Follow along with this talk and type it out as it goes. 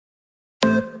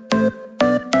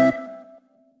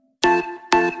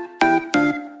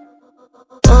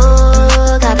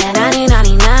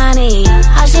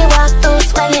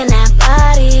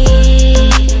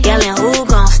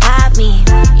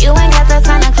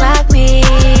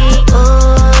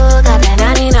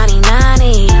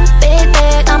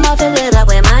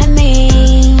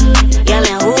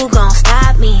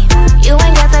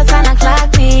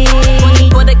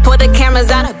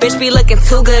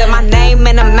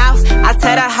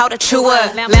how to chew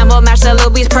up. Lambo match the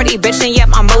Louis, pretty bitch, and yet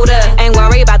my mood up. Ain't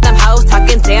worried about them hoes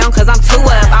talking down, cause I'm too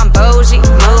up. I'm bougie,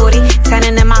 moody,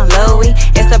 tanning in my Louis.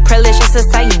 It's a privilege just to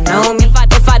say you know me.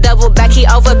 If I double back, he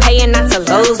overpaying not to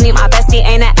lose me. My bestie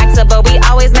ain't an actor, but we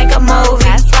always make a movie.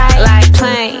 That's right. Like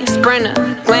plane, sprinter,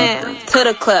 glam, to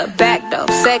the club, back door,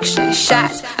 section,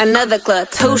 shots, another club,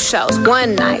 2 shows,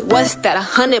 1 night. What's that?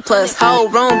 100 plus, whole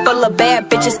room full of bad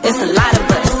bitches. It's a lot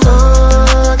of us.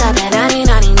 Ooh, got that NANi.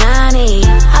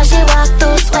 How she walk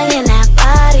through swinging that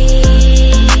body,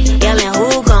 yelling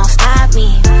who gon' stop me?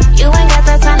 You ain't got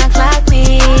the time to clock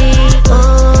me.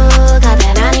 Ooh, got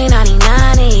that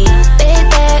NANi. Big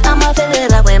bag, I'ma fill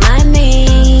it up with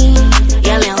money,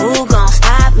 yelling who gon'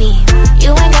 stop me?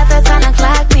 You ain't got the time to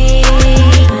clock me.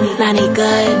 NANi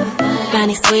good,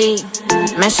 NANi sweet.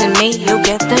 Mention me, you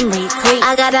get them retweets.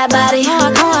 I got that body,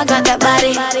 oh I got that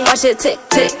body. Watch it tick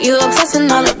tick, you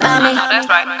obsessing all about me. That's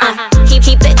right.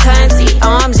 Keep it currency.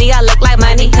 OMG, I look like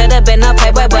money. Could've been a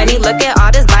Playboy bunny. Look at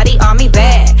all this body on me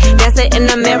bag. Dancing in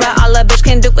the mirror, all a bitch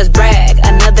can do is brag.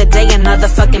 Another day, another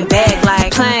fucking bag.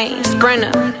 Like plane,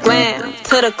 sprinter, glam,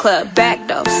 to the club, back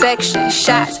door, section,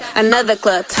 shots, another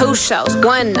club, 2 shows,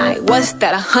 1 night. What's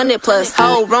that? 100 plus,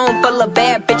 whole room full of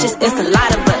bad bitches. It's a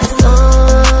lot of us.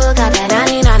 Ooh, got that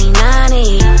NANi.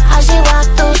 How she walk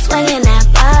through swinging that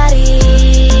body,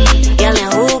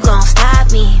 yelling who gon' stop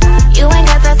me? You ain't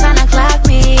got the time to clock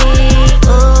me.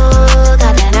 Ooh,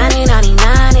 got that NANi.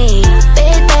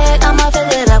 Big bag, I'ma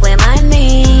fill it up with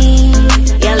money,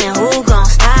 yelling who gon'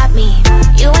 stop me?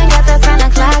 You ain't got the time to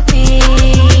clock me.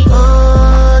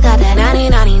 Ooh, got that NANi.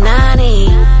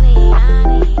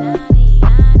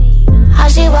 How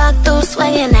she walk through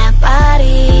swinging that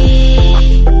body.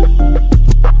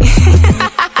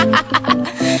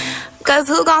 Cause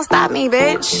who gon' stop me,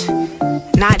 bitch?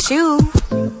 Not you.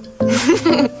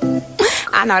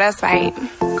 I know that's right.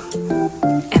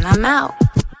 And I'm out.